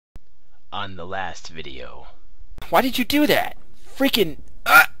on the last video. Why did you do that? Freaking...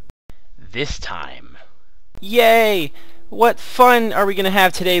 This time. Yay! What fun are we gonna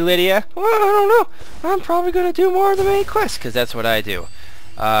have today, Lydia? Well, I don't know. I'm probably gonna do more of the main quest, because that's what I do.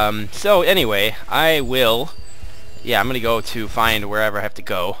 So anyway, I will... Yeah, I'm gonna go to find wherever I have to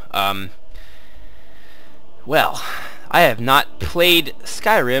go. Well, I have not played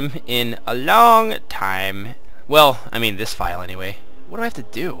Skyrim in a long time. Well, I mean this file anyway. What do I have to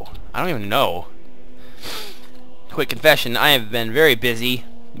do? I don't even know. Quick confession, I have been very busy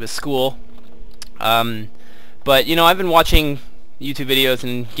with school. But, you know, I've been watching YouTube videos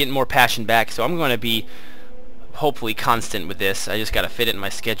and getting more passion back, so I'm going to be hopefully constant with this. I just got to fit it in my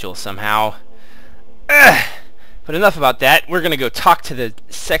schedule somehow. But enough about that. We're going to go talk to the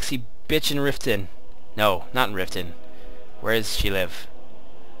sexy bitch in Riften. No, not in Riften. Where does she live?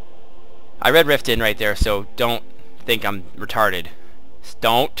 I read Riften right there, so don't think I'm retarded.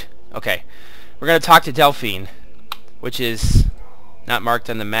 Don't. Okay. We're going to talk to Delphine, which is not marked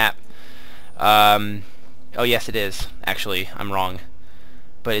on the map. Oh yes it is. Actually, I'm wrong.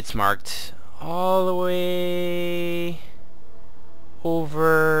 But it's marked all the way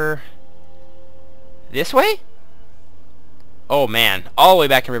over this way? Oh man, all the way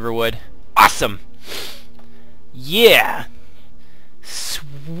back in Riverwood. Awesome! Yeah!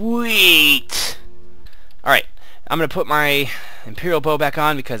 Sweet! Alright, I'm gonna put my Imperial bow back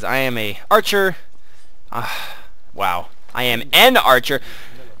on because I am a archer. Wow. I am an archer.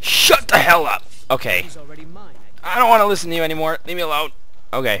 Shut the hell up! Okay. I don't want to listen to you anymore. Leave me alone.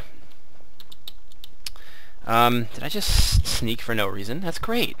 Okay. Did I just sneak for no reason? That's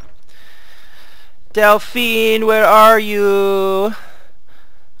great. Delphine, where are you?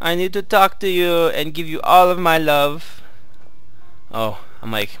 I need to talk to you and give you all of my love. Oh,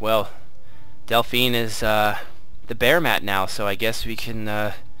 I'm like, well, Delphine is, the bear mat now, so I guess we can,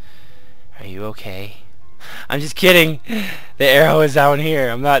 are you okay? I'm just kidding. The arrow is down here.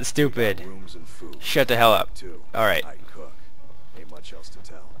 I'm not stupid. Shut the hell up. Alright.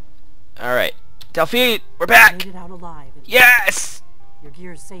 Alright. Delphine, we're back! Yes! Your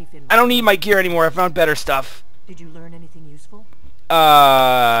gear is safe in... I don't need my gear anymore. I found better stuff. Did you learn anything useful?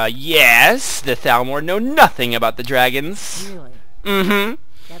 Yes. The Thalmor know nothing about the dragons. Really? Mm-hmm.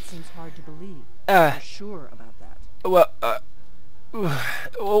 That seems hard to believe. You're sure about that? Well,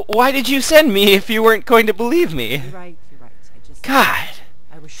 why did you send me if you weren't going to believe me? You're right. I just... God.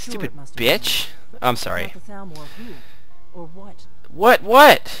 I was sure Stupid it must have bitch. I'm sorry. About the Thalmor who? Or what?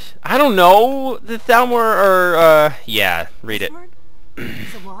 What? I don't know. The Thalmor are, yeah, read it.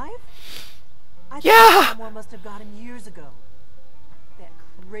 He's alive? I Yeah! thought Thalmor must have got him years ago. That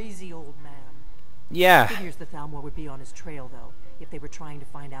crazy old man. Yeah. Figures the Thalmor would be on his trail, though, if they were trying to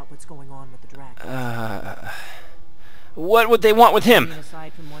find out what's going on with the dragon. What would they want with him? I mean,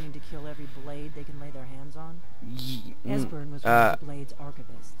 aside from wanting to kill every blade they can lay their hands on? Esbern was one of the Blade's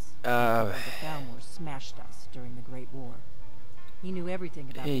archivists. The Thalmor smashed us during the Great War. He knew everything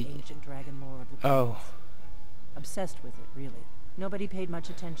about the ancient dragon lore of the Blades. Obsessed with it, really. Nobody paid much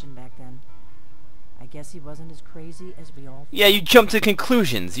attention back then. I guess he wasn't as crazy as we all thought. Yeah, you jump to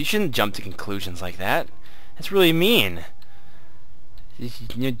conclusions. You shouldn't jump to conclusions like that. That's really mean. You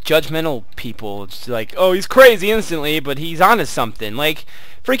know, judgmental people, it's like, oh, he's crazy instantly, but he's onto something. Like,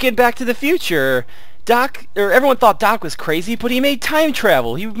 freaking Back to the Future. Everyone thought Doc was crazy, but he made time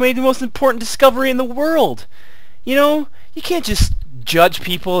travel. He made the most important discovery in the world. You know, you can't just judge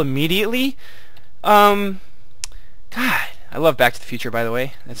people immediately. God, I love Back to the Future, by the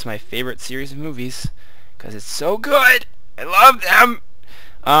way. That's my favorite series of movies, because it's so good. I love them.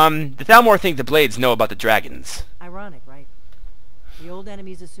 The Thalmor think the Blades know about the dragons. Ironic, right? The old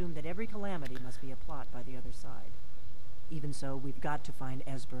enemies assume that every calamity must be a plot by the other side. Even so, we've got to find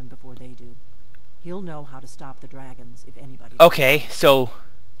Esbern before they do. He'll know how to stop the dragons, if anybody does. Okay, so...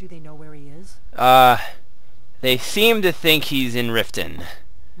 Do they know where he is? They seem to think he's in Riften.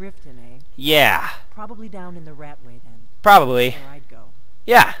 Riften, eh? Yeah. Probably down in the Ratway, then. Probably. Where I'd go.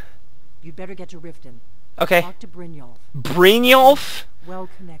 Yeah. You'd better get to Riften. Okay. Talk to Brynjolf. Brynjolf? Well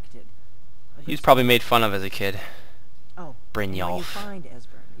connected. He was probably made fun of as a kid. Oh. Brynjolf. When you find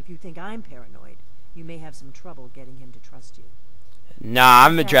Esbern, if you think I'm paranoid, you may have some trouble getting him to trust you. Nah,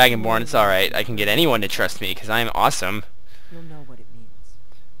 I'm a Dragonborn. It's alright. I can get anyone to trust me, because I'm awesome. You'll know what it means.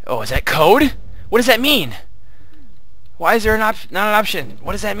 Oh, is that code? What does that mean? Why is there not an option?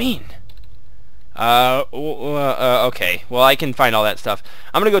 What does that mean? Okay. Well, I can find all that stuff.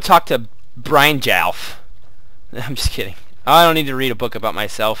 I'm gonna go talk to Brynjolf. I'm just kidding. I don't need to read a book about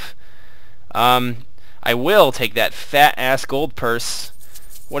myself. I will take that fat-ass gold purse.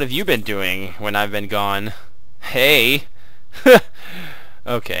 What have you been doing when I've been gone? Hey.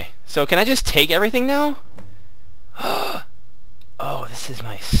 Okay. So can I just take everything now? Oh, this is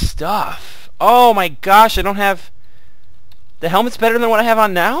my stuff. Oh my gosh, I don't have... The helmet's better than what I have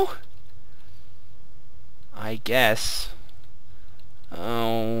on now? I guess.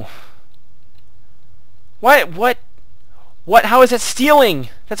 Oh. What? How is that stealing?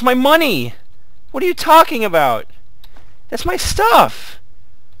 That's my money. What are you talking about? That's my stuff.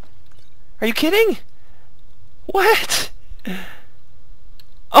 Are you kidding? What?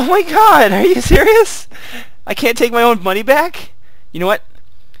 Oh my god, are you serious? I can't take my own money back? You know what?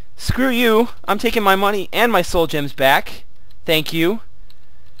 Screw you. I'm taking my money and my soul gems back. Thank you.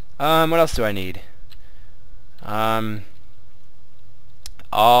 What else do I need? All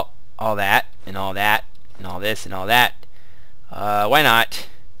that, and all that, and all this, and all that. Why not?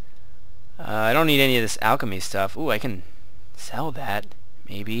 I don't need any of this alchemy stuff. Ooh, I can sell that,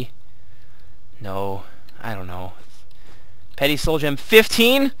 maybe. No, I don't know. Petty soul gem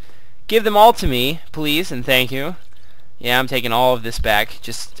 15? Give them all to me, please, and thank you. Yeah, I'm taking all of this back.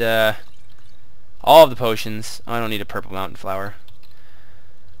 Just, all of the potions. Oh, I don't need a purple mountain flower.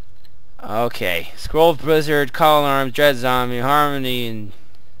 Okay. Scroll of Blizzard, Call Alarm, Dread Zombie, Harmony, and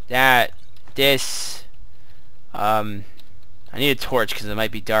that. This. I need a torch because it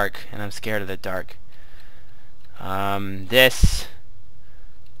might be dark, and I'm scared of the dark. This.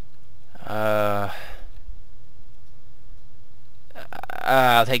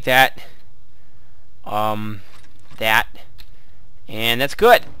 I'll take that. That. And that's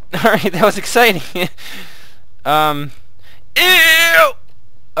good. Alright, that was exciting. Ew!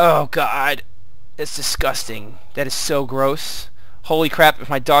 Oh god. That's disgusting. That is so gross. Holy crap, if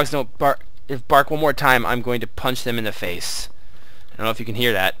my dogs don't bark one more time, I'm going to punch them in the face. I don't know if you can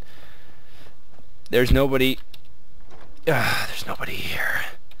hear that. There's nobody... there's nobody here.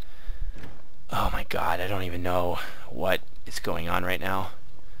 Oh my god, I don't even know what is going on right now.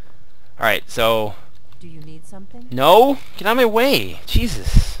 Alright, so... Do you need something? No? Get out of my way.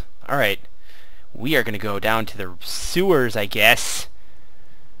 Jesus. Alright. We are going to go down to the sewers, I guess.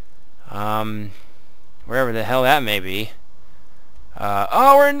 Wherever the hell that may be.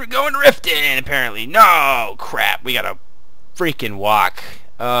 Oh, we're going rifting, apparently. No! Crap, we gotta freaking walk.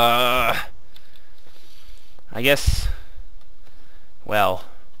 I guess... Well...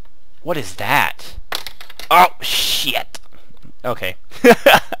 What is that? Oh, shit! Okay.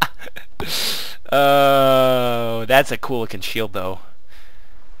 Oh, that's a cool looking shield though.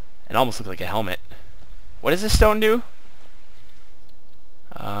 It almost looks like a helmet. What does this stone do?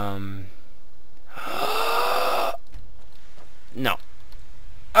 No.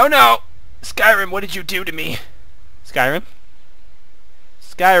 Oh no! Skyrim, what did you do to me? Skyrim?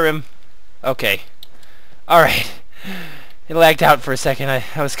 Skyrim. Okay. Alright. It lagged out for a second. I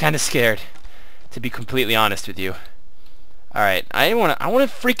was kind of scared, to be completely honest with you. Alright, I wanna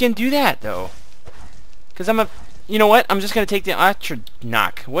freaking do that though. Cause you know what? I'm just gonna take the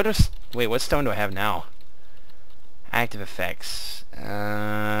Atronach. Wait, what stone do I have now? Active effects.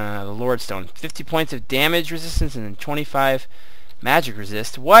 The Lord Stone. 50 points of damage resistance and then 25 magic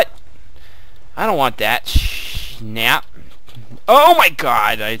resist. What? I don't want that. Snap. Oh my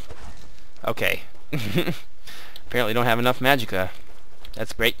god! Okay. Apparently don't have enough magicka.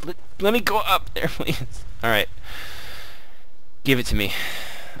 That's great. Let me go up there, please. Alright. Give it to me.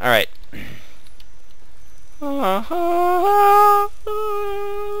 Alright. Oh,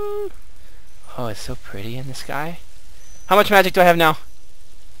 it's so pretty in the sky. How much magic do I have now?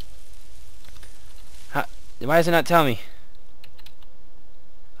 Why does it not tell me?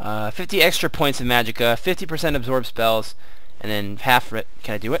 50 extra points of magicka, 50% absorb spells, and then half...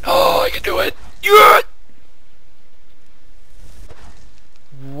 Can I do it? Oh, I can do it! Yeah!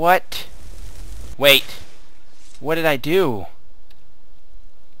 What? Wait. What did I do?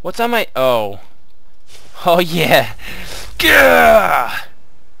 What's on my... Oh. Oh, yeah. Gah!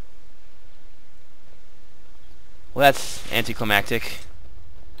 Well, that's anticlimactic.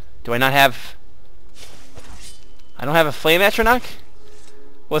 Do I not have... I don't have a flame Atronach?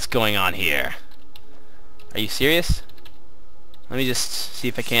 What's going on here? Are you serious? Let me just see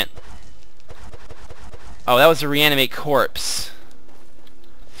if I can't... Oh, that was a reanimate corpse.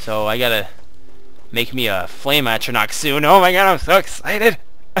 So I gotta make me a flame Atronach soon. Oh my god, I'm so excited!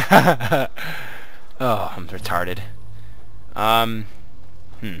 Oh, I'm retarded.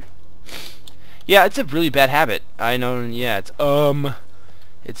 Yeah, it's a really bad habit. I know, yeah,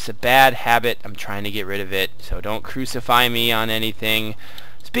 it's a bad habit. I'm trying to get rid of it, so don't crucify me on anything.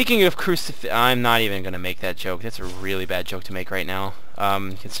 Speaking of I'm not even gonna make that joke. That's a really bad joke to make right now.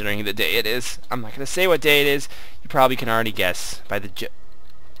 Considering the day it is. I'm not gonna say what day it is. You probably can already guess by the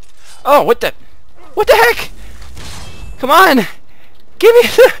Oh, what the heck? Come on! Give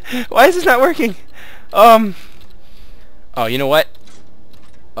me. Why is this not working? Oh, you know what?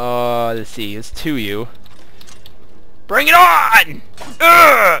 Let's see. It's 2 you. Bring it on!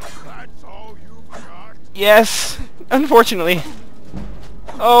 Ugh! That's all you forgot? Yes, unfortunately.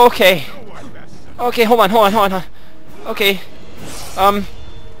 Okay. Okay, hold on. Okay.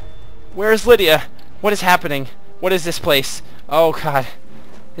 Where's Lydia? What is happening? What is this place? Oh god.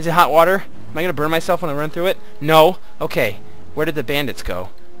 Is it hot water? Am I gonna burn myself when I run through it? No. Okay. Where did the bandits go?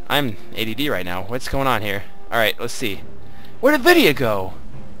 I'm ADD right now. What's going on here? Alright, let's see. Where did Lydia go?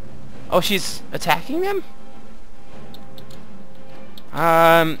 Oh, she's attacking them?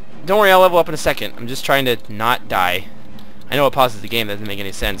 Don't worry, I'll level up in a second. I'm just trying to not die. I know it pauses the game, that doesn't make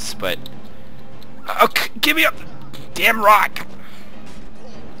any sense, but... give me up! Damn rock!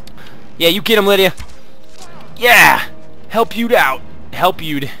 Yeah, you get him, Lydia! Yeah! Help you'd out! Help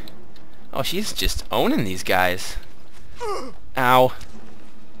you'd... Oh, she's just owning these guys. Ow.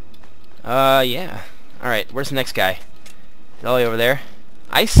 Yeah. Alright, where's the next guy? Is Ellie over there?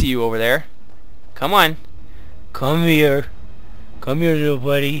 I see you over there. Come on. Come here. Come here, little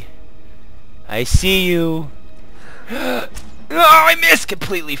buddy. I see you. Oh, I missed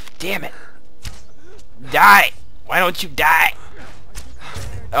completely. Damn it. Die. Why don't you die?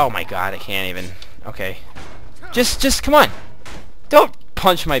 Oh my god, I can't even. Okay. Just come on. Don't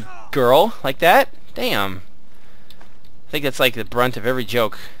punch my girl like that. Damn. I think that's like the brunt of every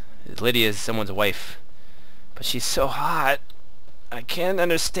joke. Lydia is someone's wife. But she's so hot. I can't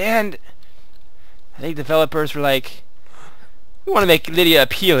understand. I think developers were like, we want to make Lydia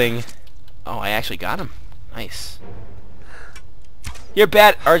appealing. Oh, I actually got him. Nice. You're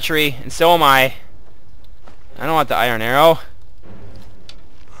bad at archery, and so am I. I don't want the iron arrow.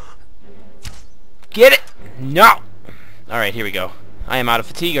 Get it! No! Alright, here we go. I am out of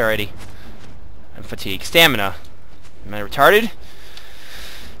fatigue already. I'm fatigued. Stamina. Am I retarded?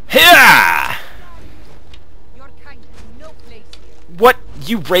 Hiya! What,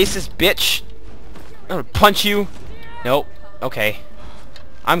 you racist bitch? I'm gonna punch you. Nope. Okay.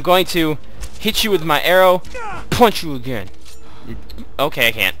 I'm going to hit you with my arrow. Punch you again. Okay,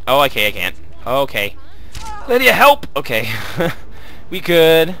 I can't. Oh, okay, I can't. Okay. Lydia, help! Okay. We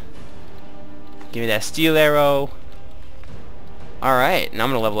could. Give me that steel arrow. Alright, now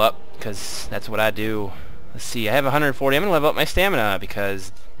I'm gonna level up, because that's what I do. Let's see, I have 140. I'm gonna level up my stamina,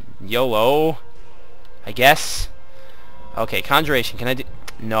 because YOLO, I guess. Okay, conjuration. Can I do...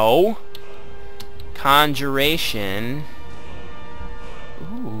 No. Conjuration.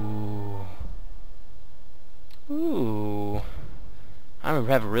 Ooh. Ooh. I'm gonna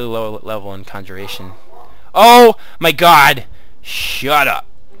have a really low level in conjuration. Oh my god! Shut up.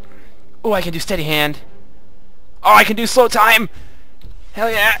 Oh, I can do steady hand. Oh, I can do slow time! Hell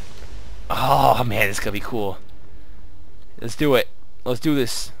yeah! Oh man, this is gonna be cool. Let's do it. Let's do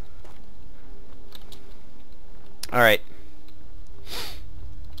this. Alright.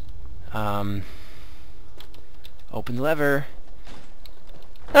 Open the lever.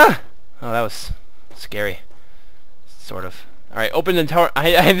 Ah! Oh, that was scary. Sort of. Alright, open the tower.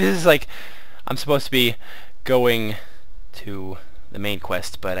 This is like... I'm supposed to be going to the main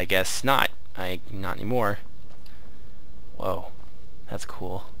quest, but I guess not. Not anymore. Whoa. That's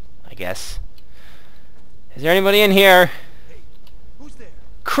cool, I guess. Is there anybody in here? Hey, who's there?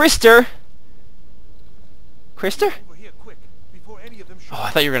 Krister? Krister? Over here, quick, before any of them show Oh, I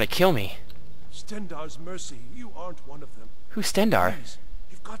thought you were gonna kill me. Stendar's mercy, you aren't one of them. Who's Stendar? Please,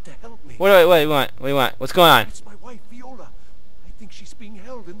 you've got to help me. What do you want? What do you want? What's going on? It's my wife, Viola. I think she's being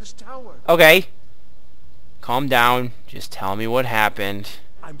held in this tower. Okay. Calm down. Just tell me what happened.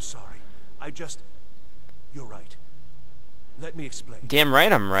 I'm sorry. You're right. Let me explain. Damn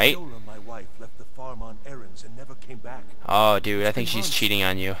right I'm right. Viola, my wife, left the farm on errands and never came back. Oh, dude, I think she's cheating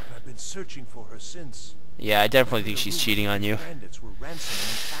on you. I've been searching for her since. Yeah, I definitely think she's cheating on you. Bandits were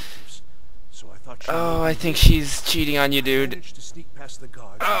ransoming captives, so I thought she Oh, I think she's cheating on you, dude. managed to sneak past the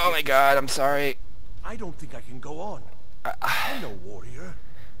guards. Oh my god, I'm sorry. I don't think I can go on. I'm no warrior.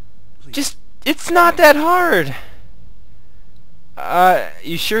 Please. Just, it's not that hard.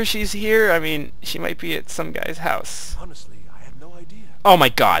 You sure she's here? I mean, she might be at some guy's house. Honestly, I had no idea. Oh my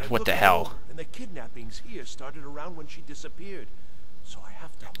god, what Look the it hell? over, and the kidnappings here started around when she disappeared. So I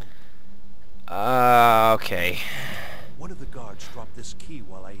have to. Okay. One of the guards dropped this key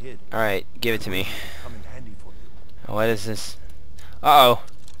while I hid. Alright, give it to me. Come in handy for you. What is this? Uh-oh.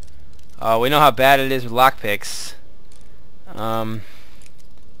 Oh, we know how bad it is with lockpicks.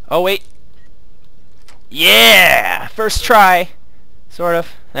 Oh, wait. Yeah! First try. Sort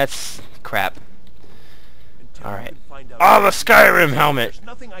of. That's crap. Until you Alright. can find out Oh, the Skyrim helmet! There's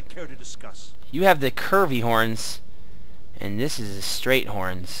nothing I care to discuss. You have the curvy horns, And this is straight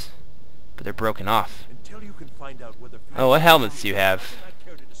horns. But they're broken off. Until you can find out whether Oh, what helmets do you have? I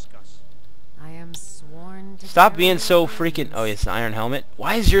care to discuss. I am sworn to Stop carry being so your freaking... Oh, burdens. it's an iron helmet.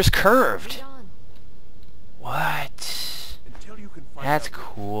 Why is yours curved? Lead on. What? Until you can find That's out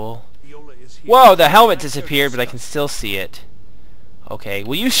cool. Viola is here. Whoa, the helmet I care to disappeared, but I can discuss. still see it. Okay,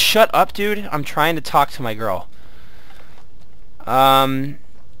 will you shut up, dude? I'm trying to talk to my girl.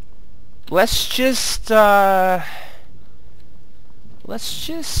 Let's just,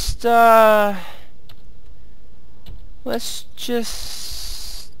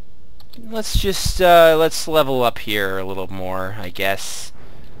 let's level up here a little more, I guess.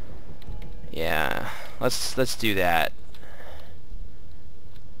 Yeah, let's do that.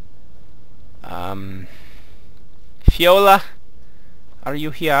 Fiola, are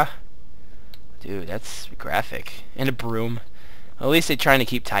you here? Dude, that's graphic. And a broom. At least they're trying to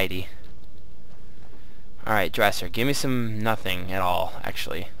keep tidy. Alright, dresser. Give me some nothing at all,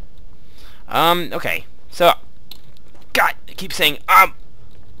 actually. Okay. So, God, I keep saying,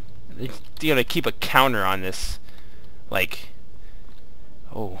 you gotta keep a counter on this. Like,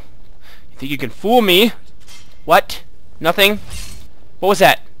 oh. You think you can fool me? What? Nothing? What was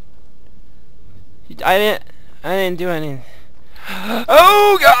that? I didn't do anything.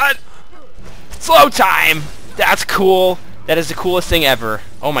 Oh, God! Slow time! That's cool. That is the coolest thing ever.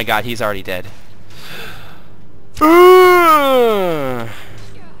 Oh my God, he's already dead.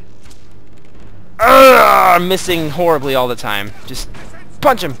 I'm missing horribly all the time. Just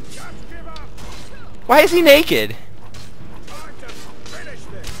punch him. Why is he naked?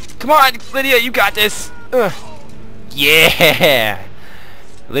 Come on, Lydia, you got this. Yeah.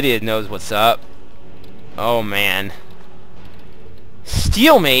 Lydia knows what's up. Oh man.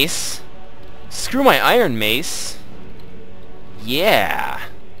 Steel mace? Screw my iron mace. Yeah.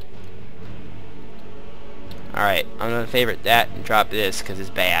 Alright, I'm gonna favorite that and drop this because it's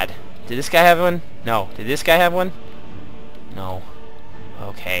bad. Did this guy have one? No. Did this guy have one? No.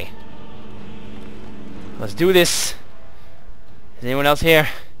 Okay. Let's do this. Is anyone else here?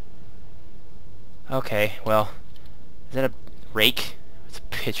 Okay, well. Is that a rake? It's a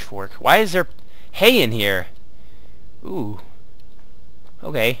pitchfork. Why is there hay in here? Ooh.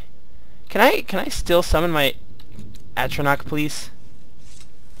 Okay. Can I still summon my Atronach, please?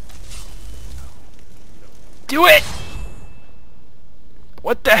 Do it!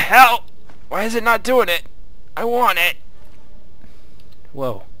 What the hell? Why is it not doing it? I want it.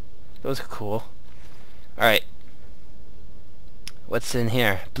 Whoa. Those are cool. Alright. What's in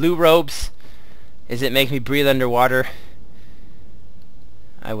here? Blue robes. Does it make me breathe underwater?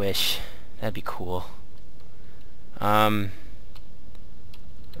 I wish. That'd be cool. Give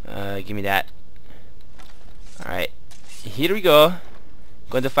me that. Alright. Here we go.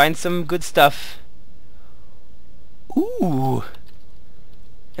 Going to find some good stuff. Ooh.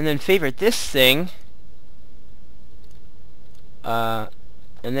 And then favorite this thing. And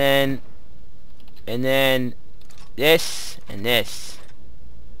then this and this.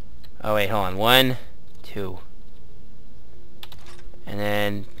 Oh wait, hold on. 1, 2. And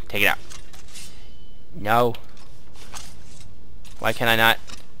then take it out. No. Why can I not?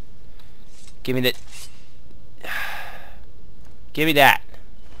 Give me the... Give me that.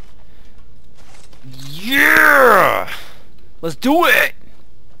 Yeah! Let's do it!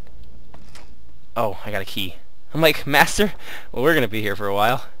 Oh, I got a key. I'm like, Master? Well, we're gonna be here for a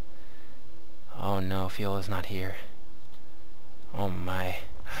while. Oh no, Fiola's not here. Oh my.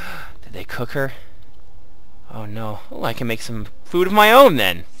 Did they cook her? Oh no. Oh, I can make some food of my own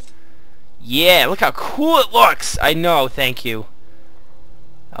then. Yeah, look how cool it looks! I know, thank you.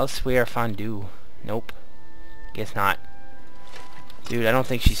 Elsewhere fondue. Nope. Guess not. Dude, I don't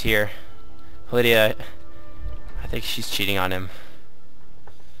think she's here. Lydia, I think she's cheating on him.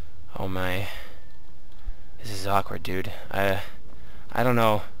 Oh my. This is awkward, dude. I don't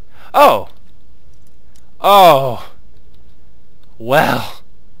know. Oh! Oh! Well.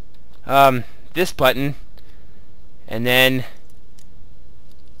 This button. And then...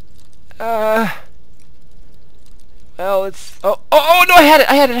 Well, it's... Oh, no, I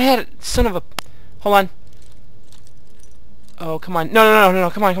had it! Son of a... Hold on. Oh, come on. No,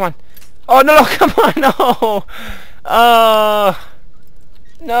 come on. Oh, no, come on, no!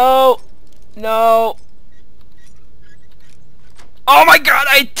 No! Oh my God,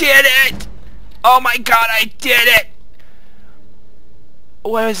 I did it! Oh my God, I did it!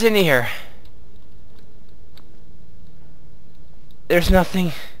 What was in here? There's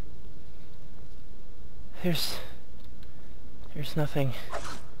nothing. There's nothing.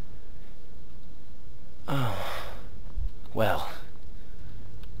 Oh. Well.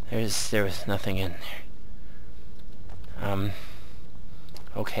 There was nothing in there.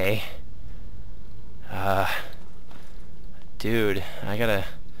 Okay. Dude, this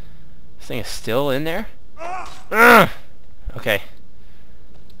thing is still in there? Okay.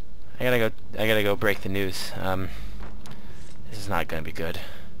 I gotta go break the news. This is not gonna be good.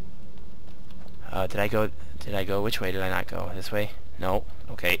 Did I go, which way did I not go? This way? No.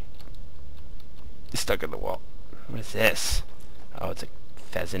 Okay. Stuck in the wall. What is this? Oh, it's a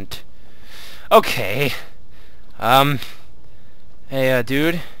pheasant. Okay. Hey,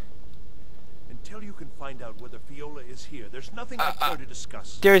 dude. Until you can find out whether Viola is here, there's nothing I care to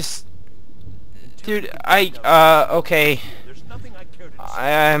discuss. Dude, okay. There's nothing I care to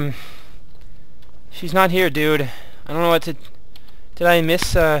discuss. She's not here, dude. I don't know what to... Did I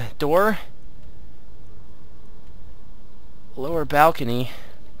miss a door? Lower balcony.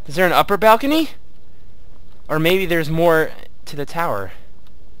 Is there an upper balcony? Or maybe there's more to the tower.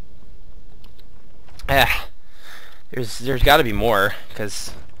 There's got to be more,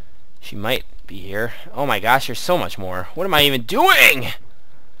 because she might be here. Oh my gosh, there's so much more. What am I even doing?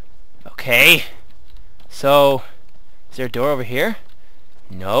 Okay. So, is there a door over here?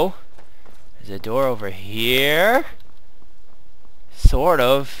 No. There's a door over here. Sort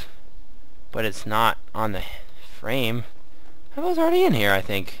of. But it's not on the frame. I was already in here, I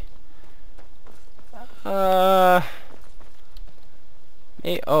think. Oh.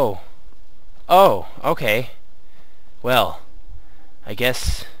 Oh, okay. Well, I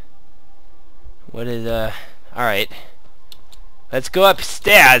guess... What is, alright. Let's go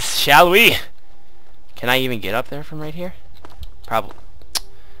upstairs, shall we? Can I even get up there from right here? Probably.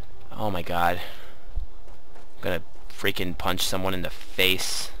 Oh my god. I'm gonna freaking punch someone in the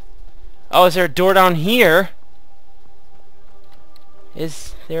face. Oh, is there a door down here?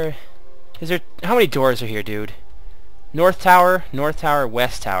 Is there... How many doors are here, dude? North Tower,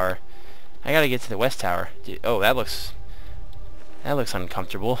 West Tower. I gotta get to the West Tower. Dude, oh, that looks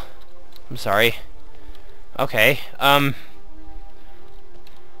uncomfortable. I'm sorry. Okay, I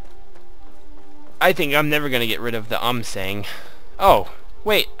think I'm never gonna get rid of the saying. Oh,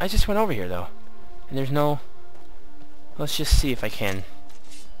 wait, I just went over here, though. And there's no... Let's just see if I can...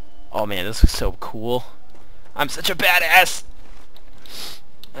 Oh, man, this looks so cool. I'm such a badass!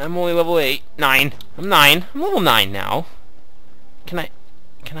 I'm only level 9. I'm 9. I'm level 9 now. Can I...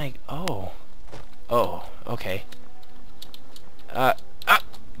 Oh. Oh, okay.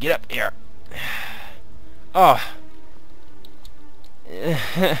 Get up here. Oh.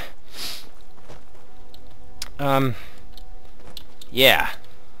 Yeah.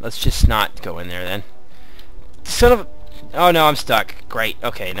 Let's just not go in there then. Son of a... Oh no, I'm stuck. Great.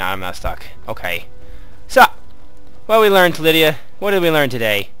 Okay, now I'm not stuck. Okay. So, what we learned, Lydia? What did we learn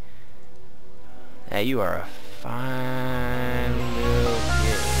today? You are a fine...